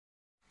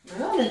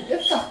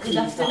Good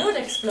afternoon,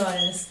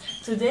 explorers.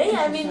 Today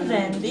I'm in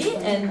Qrendi,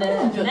 and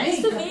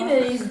next to me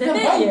there is the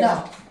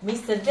mayor,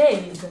 Mr.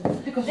 David.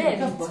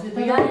 David,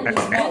 we are in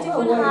this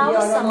beautiful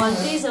house, a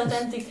Maltese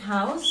authentic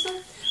house,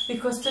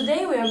 because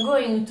today we are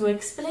going to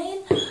explain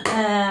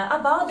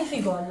about the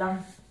Figolla.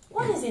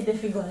 What is it, the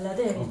Figolla,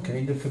 David?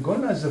 Okay, the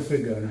Figolla is a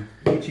figure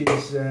which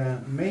is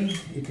made,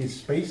 it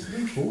is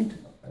pastry, food,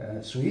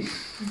 sweet,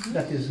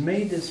 that is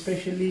made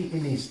especially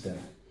in Easter.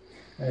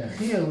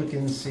 Here we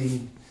can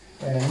see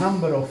a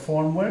number of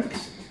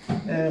formworks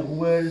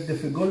where the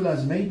Figolla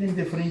is made in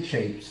different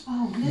shapes.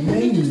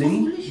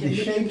 Mainly, the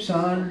shapes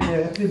are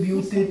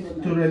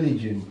attributed to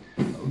religion.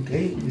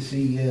 Okay, you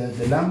see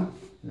the lamb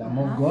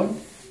of God,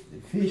 the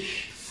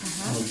fish,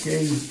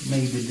 okay,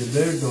 maybe the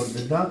bird or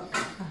the duck.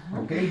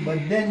 Okay,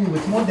 but then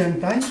with modern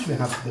times we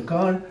have the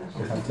car,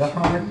 we have the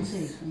heart,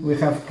 we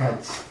have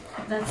cats.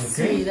 That's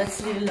sweet,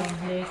 that's really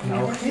lovely.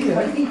 Now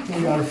here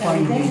we are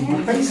finding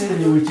the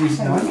pastry which is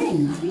done,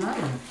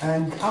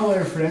 and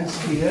our friends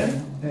here,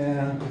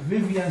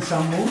 Vivienne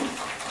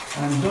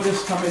and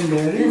Doris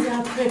they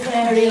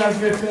are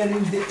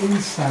preparing the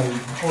inside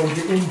or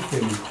the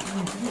infill.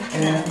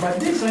 But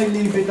this I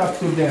leave it up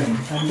to them,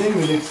 and they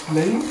will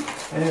explain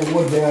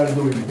what they are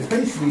doing. The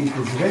pastry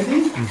is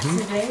ready. It's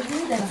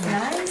ready, that's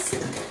nice.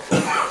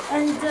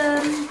 And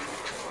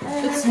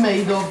it's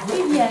made of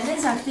Vivienne,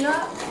 exactly.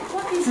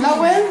 What is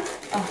flour,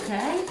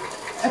 okay,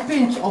 a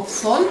pinch of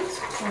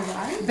salt,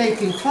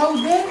 baking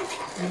powder,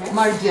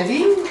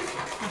 margarine,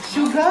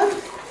 sugar,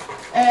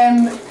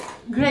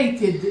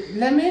 grated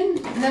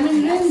lemon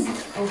rind,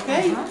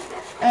 okay,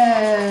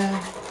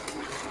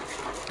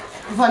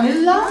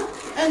 vanilla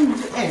and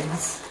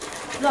eggs.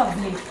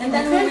 Lovely. And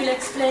then we will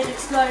explain,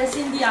 explorers,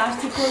 in the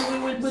article we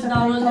will put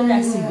down all the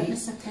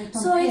recipes.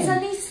 So it's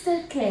an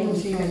Easter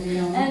cake,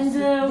 and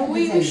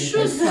we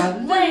should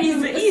wait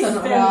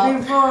Easter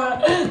before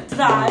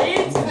try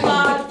it,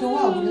 but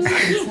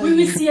we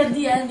will see at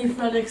the end if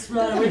Flora the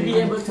Explorer will be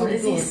able to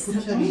resist.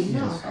 Here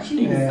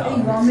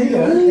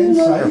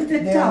inside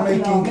they are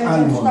making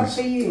almonds.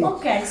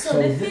 Okay, so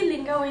the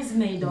filling how is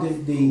made of?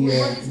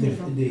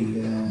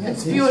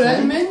 It's pure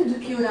almond.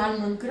 Pure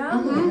almond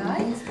ground,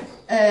 right?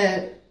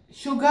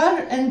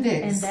 Sugar and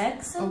eggs. And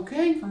eggs.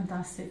 Okay.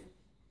 Fantastic.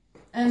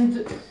 And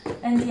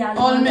the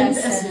almond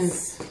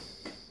essence.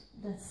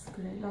 That's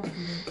great, lovely.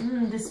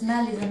 The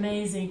smell is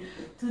amazing.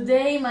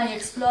 Today, my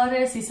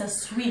explorers is a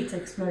sweet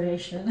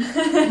exploration.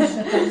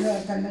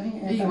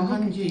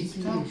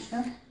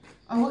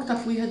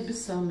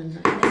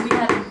 we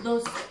have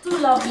those two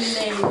lovely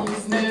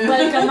ladies that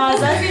welcome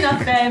us as in a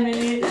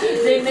family.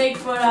 They make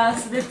for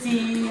us the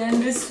tea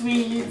and the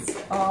sweets.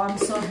 Oh, I'm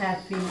so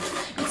happy.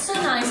 It's so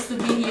nice to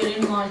be here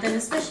in Malta, and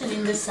especially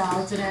in the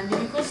south,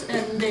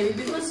 Qrendi,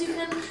 because you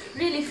can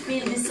really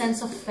feel this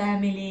sense of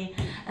family,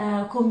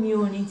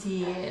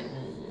 community.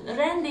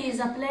 Qrendi is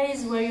a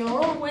place where you're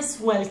always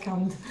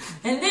welcomed,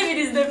 and David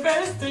is the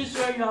first to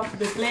show you up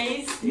the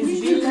place, his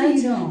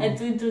village, and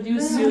to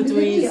introduce you to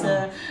his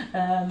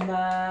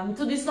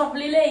to this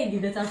lovely lady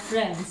that are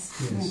friends.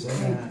 Yes,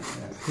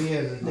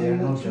 here they are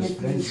not just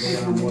friends; they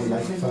are more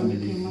like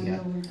family.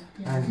 Yeah.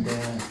 And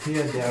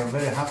here they are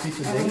very happy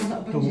today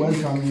to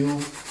welcome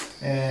you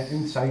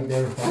inside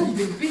their home.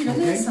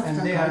 Okay? And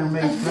they are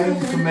trying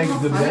to make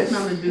the best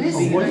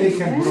of what they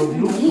can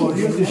produce for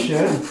you to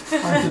share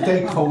and to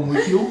take home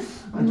with you,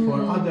 and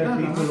for other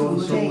people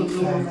also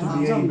to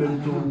be able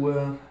to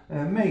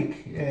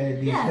make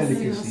these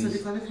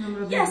delicacies.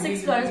 Yes,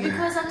 explorers,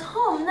 because at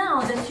home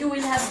now that you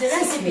will have the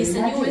recipes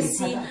and you will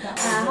see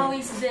how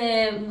is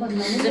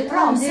the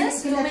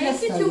process to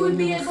make it, you will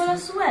be able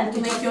as well to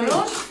make your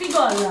own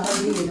Figolla.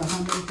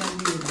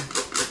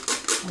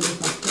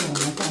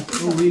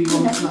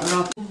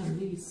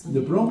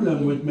 The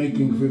problem with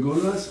making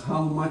Figollas,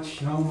 how much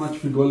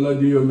Figolla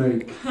do you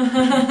make?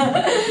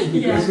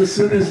 Because as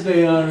soon as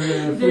they are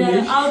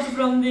finished, out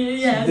from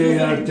the they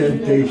are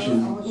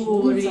temptation.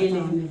 Oh,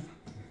 really?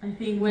 I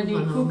think when he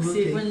cooks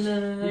it, when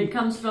it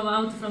comes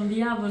out from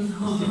the oven,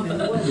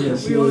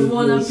 yes, we all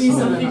want a piece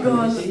of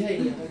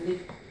Figolla.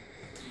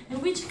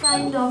 And which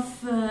kind of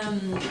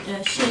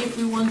shape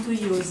we want to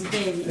use,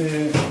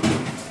 David?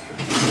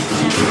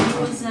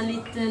 Use a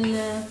little...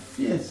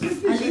 yes,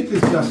 it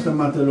is just a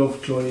matter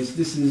of choice.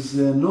 This is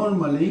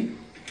normally,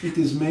 it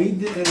is made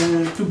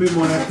to be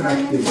more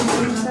attractive.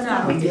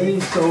 Okay,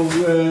 so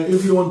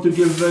if you want to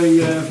give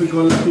a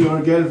Figolla to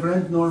your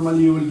girlfriend,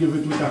 normally you will give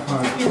it with a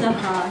heart. With a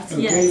heart,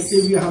 okay? Yes.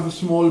 If you have a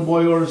small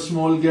boy or a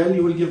small girl,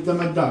 you will give them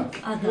a duck.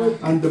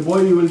 And the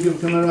boy, you will give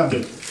them a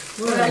rabbit.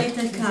 Or a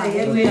little cow.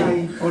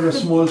 Okay? Or a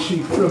small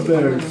sheep or a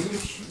bird.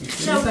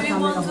 Shall we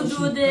want to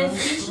do the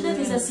fish that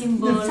is a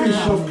symbol the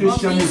fish of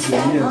Christianity,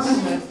 yes.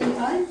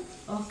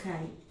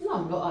 Okay.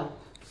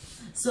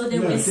 So they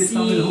will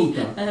see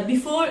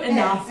before and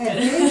after.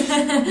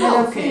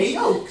 Okay.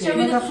 Shall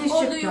we do,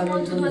 or do you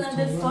want to do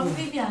another for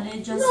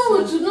Vivienne? Just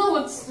no,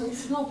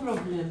 it's no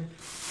problem.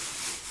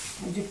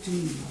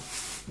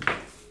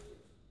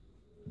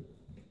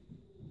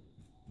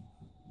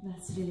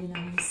 That's really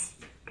nice.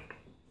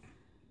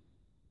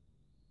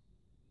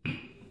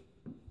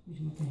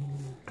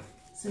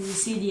 So you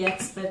see the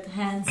expert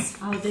hands,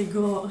 how they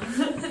go.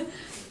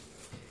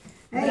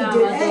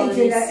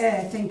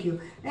 Thank you.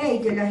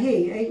 Ejdila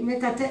hi,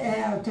 meta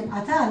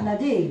tinqatanna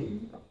di,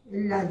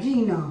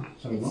 l-ġina.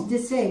 It's the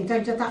same,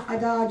 tarġa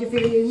taqqada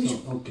ġifiri.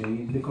 Okay,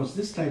 because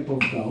this type of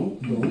dough,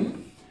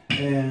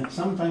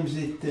 sometimes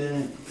it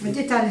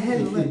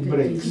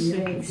breaks.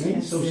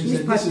 Okay, so she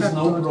said this is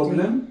no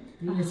problem.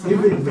 If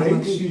it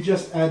breaks, you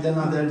just add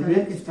another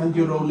bit and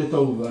you roll it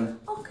over.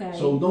 Okay.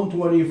 So don't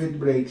worry if it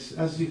breaks.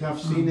 As you have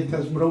seen, it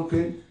has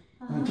broken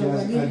and she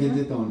has added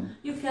it on.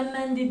 You can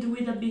mend it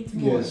with a bit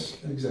more. Yes,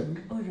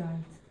 exactly. All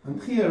right.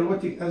 And here,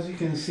 as you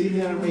can see,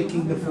 they are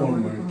making the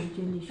formwork.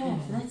 Oh,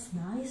 that's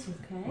nice,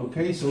 okay.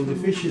 Okay, so the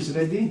fish is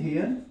ready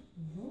here.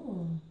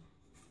 Oh.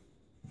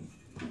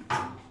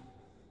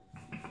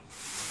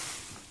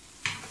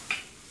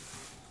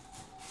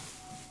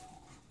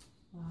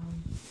 Wow.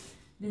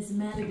 The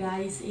smell,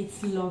 guys,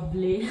 it's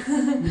lovely.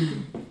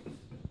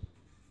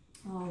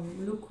 Oh,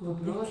 look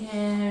with the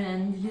care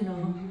and, you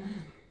know.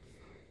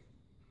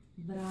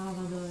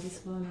 Brava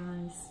Doris, so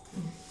nice.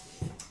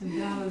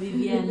 Brava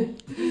Vivienne.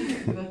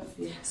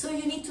 So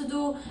you need to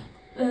do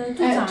two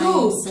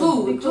times.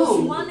 Because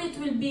one it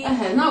will be...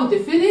 now the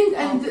filling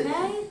and...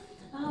 Okay.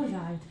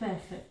 Alright,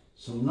 perfect.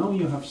 So now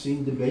you have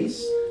seen the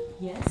base.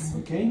 Yes.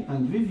 Okay,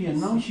 and Vivienne,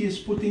 now she is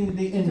putting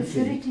the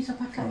infill.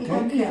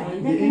 Okay.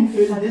 The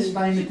infill, this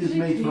time it is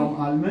made from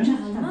almond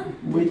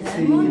with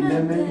the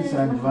lemons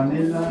and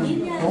vanilla.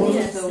 All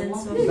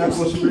that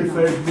was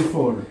prepared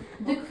before.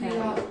 Okay.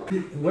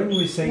 When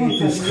we say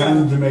it is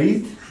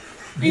handmade,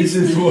 this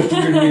is what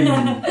we mean.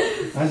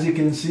 As you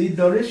can see,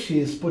 Doris, she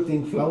is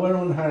putting flour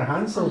on her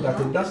hand so that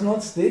it does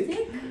not stick.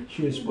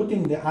 She is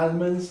putting the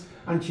almonds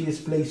and she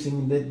is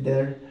placing it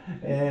there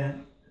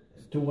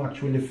to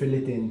actually fill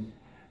it in.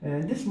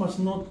 This must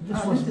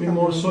be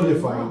more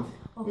solidified.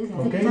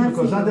 Okay,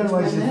 because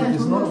otherwise if it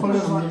is not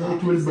solidified,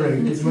 it will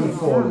break, it will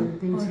fall.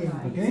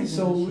 Okay,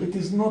 so it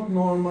is not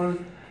normal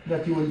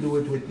that you will do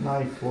it with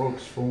knife, fork,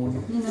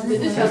 spoon.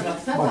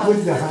 But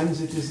with the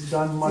hands it is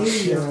done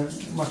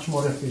much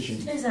more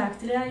efficient.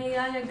 Exactly,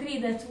 I agree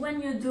that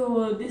when you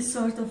do this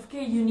sort of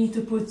cake you need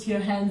to put your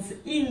hands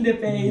in the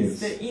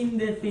paste, in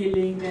the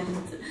filling,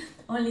 and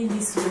only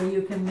this way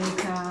you can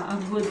make a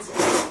good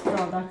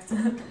product.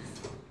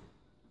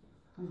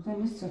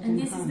 And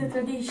this is the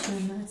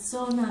tradition, it's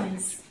so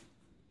nice.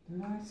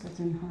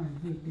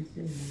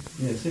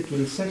 Yes, it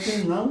will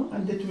settle now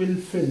and it will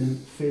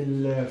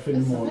fill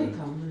more.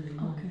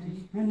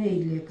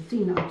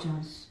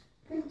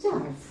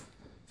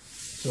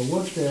 So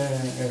what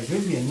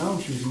Vivienne now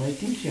she's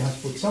making, she has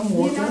put some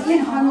water.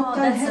 Oh,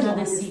 that's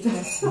another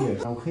secret. Here.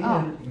 Now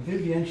here,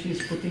 Vivienne,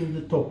 she's putting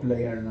the top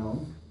layer now.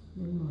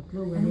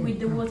 And with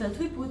the water that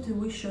we put,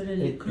 we should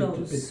really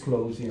close. It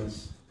close,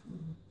 yes.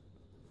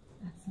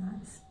 That's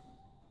nice.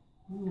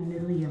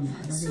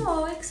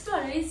 So,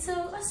 Explorer, it's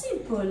a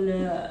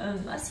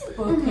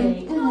simple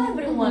cake.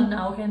 Everyone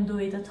now can do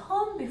it at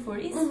home before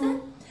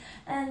Easter.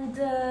 And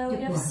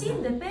we have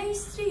seen the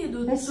pastry, you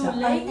do 2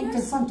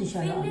 layers,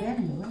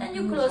 filling, and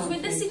you close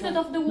with the secret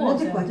of the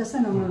water.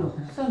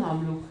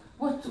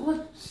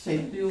 What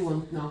shape do you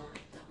want now?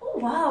 Oh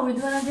wow, we do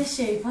another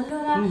shape.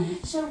 Allora,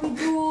 shall we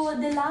do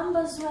the lamb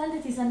as well?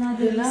 That is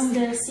another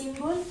Easter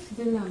symbol.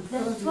 The lamb.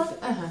 That one?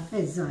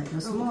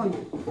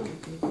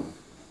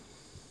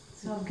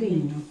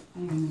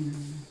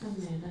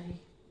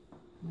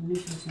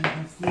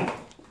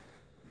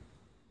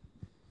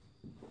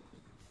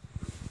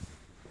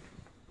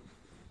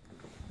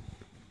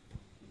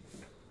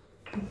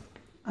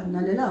 Għanna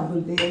li labu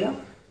l-bira.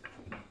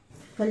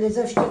 Kalli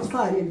zaċ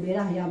t-tfal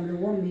il-bira jgħamlu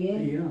għommi.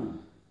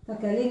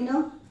 Ta' kalina.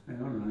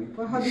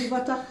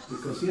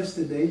 Because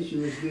yesterday she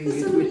was doing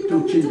it with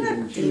 2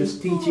 children. She was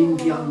teaching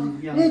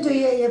young 2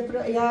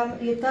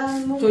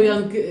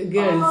 young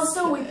girls. Oh,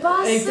 so we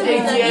pass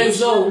 8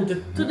 years old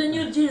to the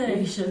new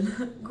generation.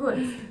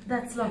 Good,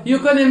 that's lovely. You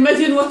can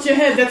imagine what she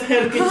had at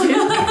her kitchen.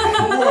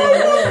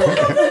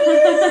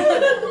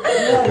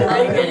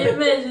 I can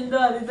imagine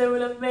that they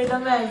would have made a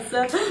mess,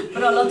 but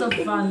a lot of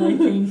fun, I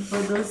think,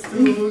 for those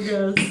 2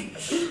 girls.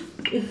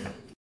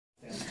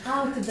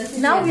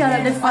 Now we are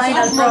at the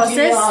final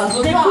process,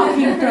 the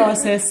cooking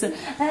process.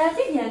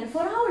 Vivienne,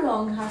 for how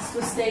long has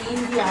to stay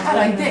in the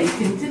oven?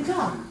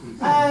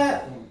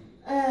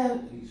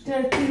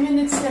 30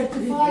 minutes,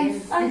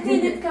 35.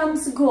 Until it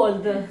comes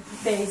gold,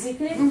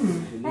 basically.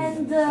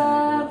 And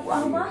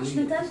how much?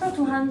 The temperature?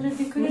 200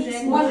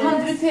 degrees?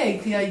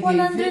 180, I gave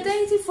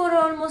 180 for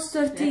almost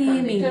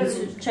 30 minutes.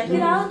 Check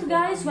it out,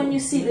 guys. When you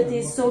see that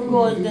it's so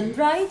golden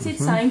bright,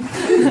 it's time.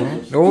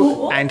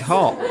 Oh, and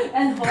hot.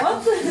 And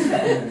hot.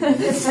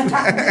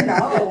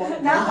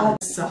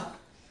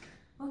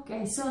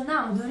 Okay, so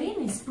now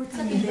Doreen is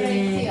putting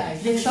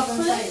the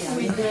chocolate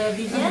with the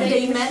Vivienne.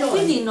 They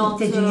melted in hot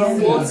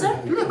water.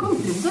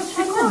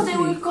 And now they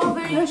will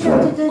cover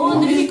it all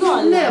the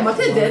Figolla. Le, ma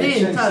tidher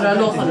in tara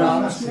l-oħra.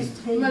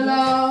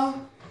 Mela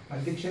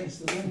Għaddik xejn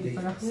studenti.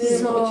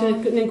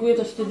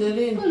 Ningwieta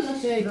x'tiderin.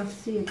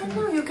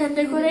 No, you can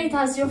decorate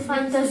as your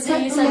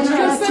fantasy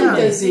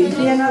Fantasy.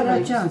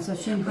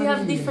 We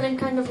have different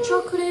kind of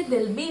chocolate,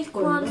 the milk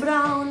one,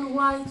 brown,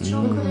 white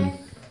chocolate.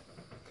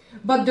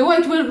 But the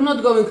white we're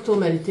not going to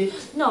melt it.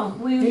 No,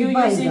 you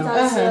use it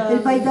as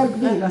Il-bajda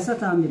l-kbira sa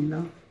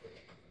tagħmilha.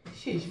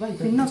 Xiex, bajda.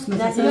 Fin-nofs ma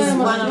that is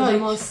one of the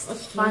most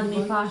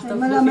funny part of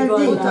Ma the nagħmel dik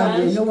Figolla.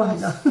 tagħmel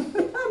waħda.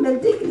 Għamel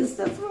dik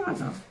l-istess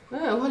waħda.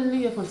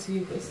 Għallija forsi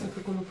jistak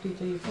ikunu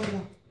plita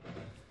jifolla.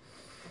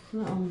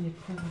 Naqawnik,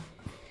 fara.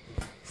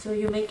 So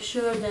you make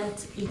sure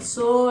that it's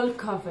all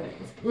covered.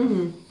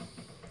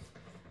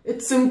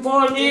 It's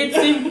important. It's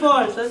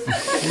important.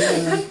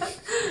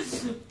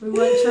 We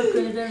want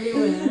chocolate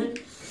everywhere.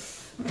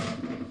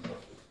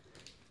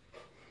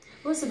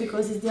 Also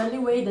because it's the only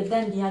way that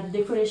then the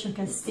decoration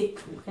can stick,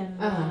 can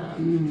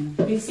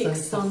be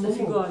fixed on the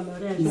Figolla.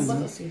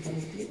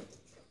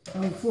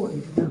 Fuq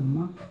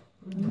id-damma.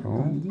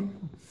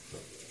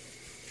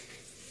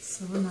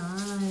 So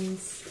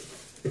nice.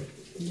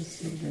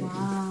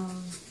 Wow.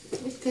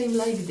 It came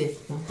like this,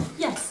 no?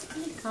 Yes,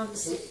 it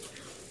comes.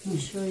 Let me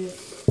show you.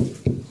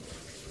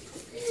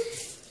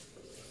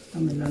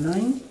 Għamilha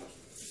line.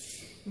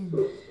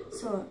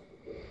 So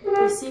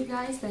you see,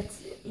 guys, that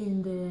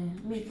in the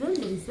middle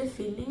there is the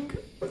filling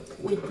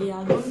with the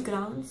almond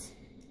grounds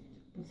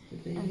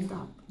and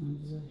up.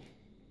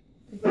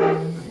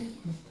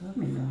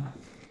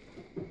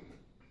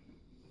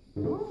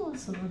 Oh,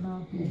 so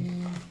lovely.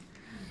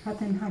 Ħadd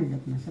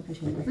inħallek ma sabax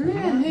Le,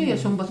 hija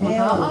xumbat ma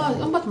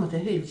taqqa, umbat ma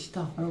teħilx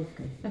ta'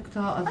 Okay. Ek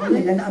taqqa.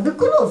 Għamilha naqbel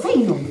kullu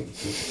fejnu.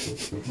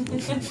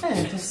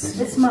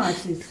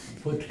 Ismaqsi.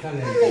 Put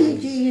color.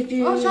 Jiġi.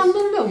 Għax għandu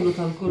l-lewlu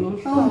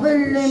tal-kulur.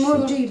 Billi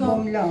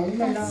morġibhom law.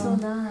 That's so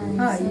nice.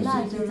 I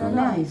like it a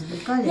lot. Nice,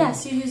 bil-color.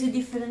 Yes, you use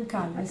different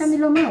colors.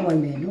 Għamilhom għaw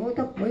għalmenu,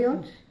 ta'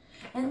 bojot.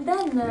 And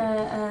then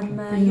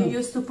you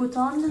used to put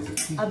on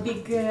a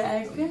big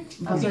egg.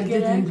 But I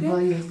didn't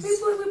buy it.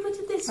 We put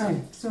it this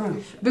way.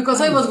 Sorry.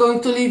 Because I was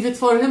going to leave it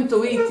for him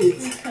to eat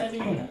it.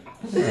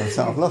 Yeah,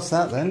 so I've lost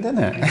that then, didn't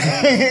it?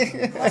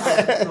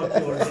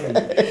 Not your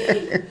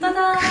day.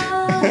 Ta-da!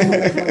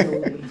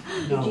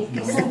 No,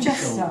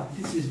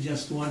 this is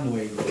just one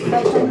way.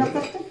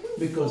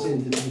 Because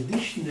in the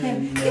traditional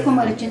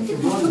Figolla,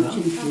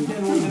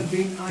 there would have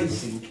been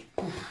icing.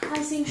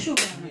 Icing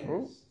sugar.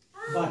 Yes.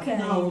 But Okay.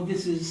 now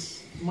this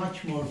is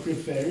much more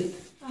preferred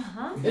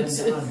than It's-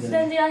 the other.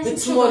 Then the icing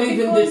It's sugar more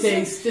even the because-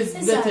 taste. It's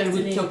better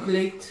with Exactly.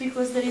 chocolate.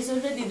 Because there is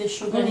already the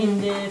sugar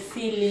in the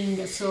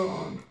filling, so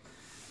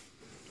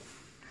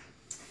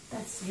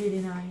that's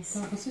really nice.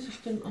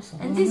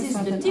 And this is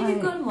the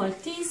typical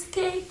Maltese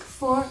cake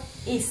for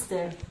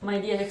Easter, my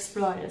dear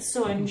explorers.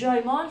 So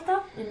enjoy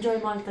Malta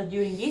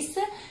during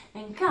Easter,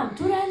 and come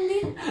to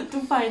Qrendi to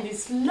find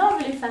this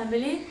lovely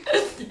family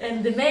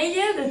and the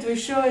mayor that will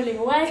surely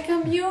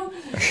welcome you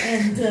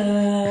and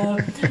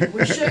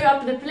will show you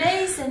up the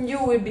place, and you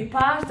will be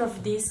part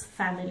of this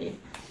family.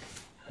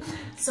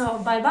 So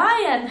bye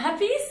bye and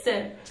happy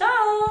Easter!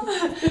 Ciao!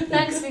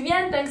 Thanks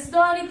Vivienne, thanks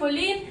Dori,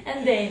 Pauline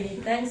and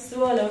David. Thanks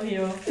to all of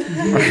you.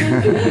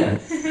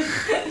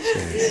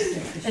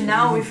 And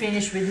now we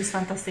finish with this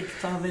fantastic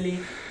lovely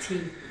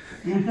tea.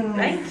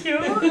 Thank you!